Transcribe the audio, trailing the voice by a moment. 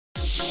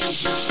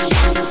Having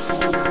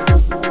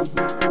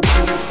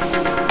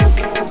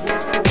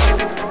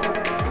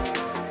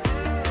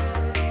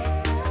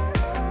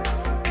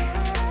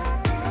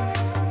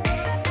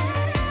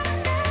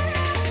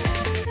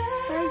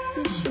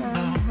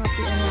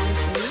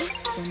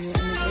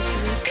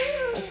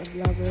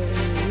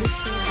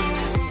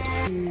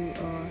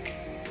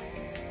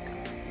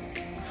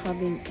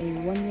a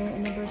 1-year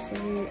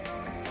anniversary,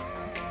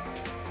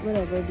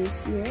 whatever, this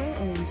year,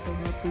 and I'm so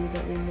happy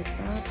that we met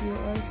up. You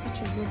are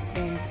such a good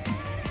friend,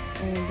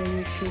 and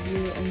on YouTube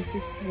you and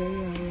Sis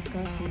Rhea, your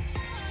cousin.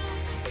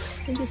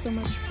 Thank you so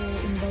much for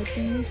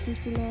inviting me,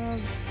 Sissy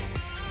Love,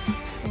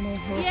 and I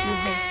hope you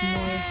have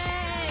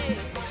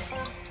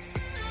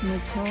more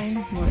time,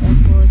 more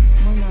effort,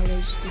 more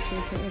knowledge to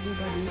share to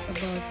everybody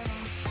about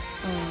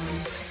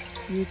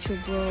YouTube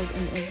world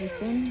and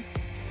everything.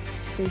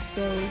 Stay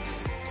safe,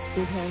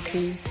 stay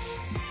healthy.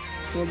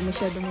 Huwag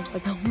masyadong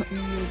magpatama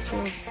ng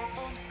YouTube.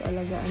 So,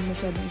 alagaan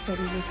masyadong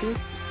sarili, sis.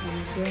 And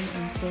again,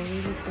 I'm so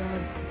really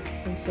proud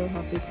and so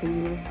happy for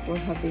you for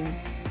having,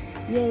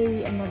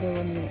 yay, another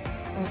 1 year,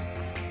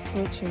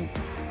 approaching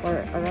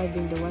or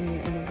arriving the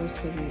 1-year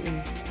anniversary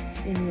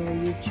in your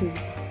YouTube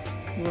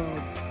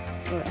world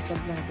or as a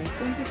vlogger.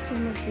 Thank you so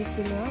much,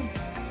 Sissy Love.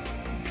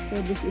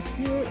 So, this is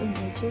here in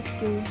my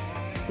Chelskie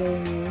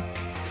saying you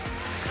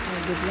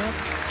good luck,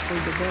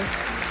 all the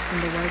best in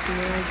the white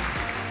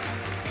world.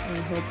 I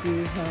hope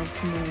you have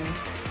more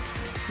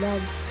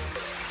loves,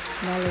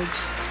 knowledge,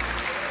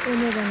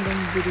 any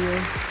random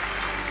videos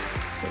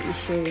that you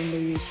share in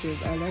the YouTube.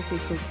 I like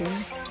your cooking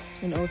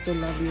and also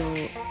love your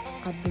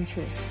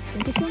adventures.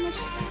 Thank you so much,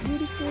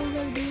 beautiful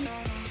lady.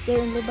 There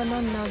in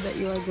Lebanon now that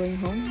you are going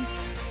home,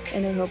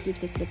 and I hope you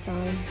take the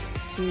time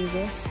to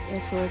rest,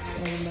 effort,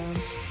 and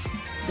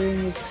bring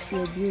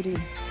your beauty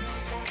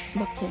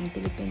back home in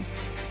the Philippines.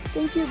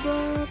 Thank you,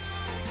 Bobs.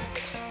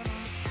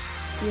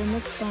 See you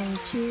next time.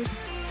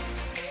 Cheers.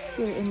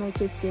 Here in my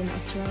Chelskie in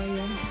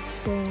Australia,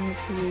 saying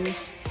to you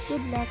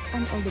good luck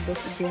and all the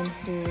best again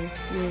for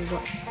your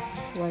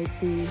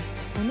whitey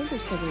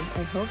anniversary.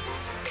 I hope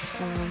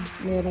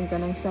meron ka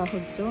ng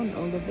sahod soon.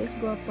 All the best,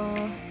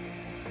 guapa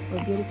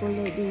or beautiful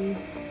lady.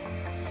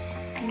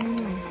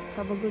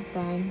 Have a good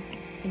time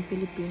in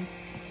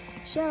Philippines.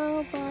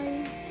 Ciao,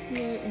 bye.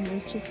 Here in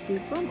my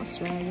Chelskie from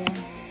Australia.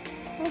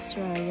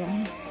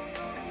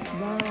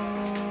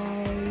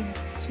 Bye.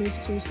 Cheers,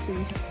 cheers,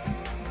 cheers.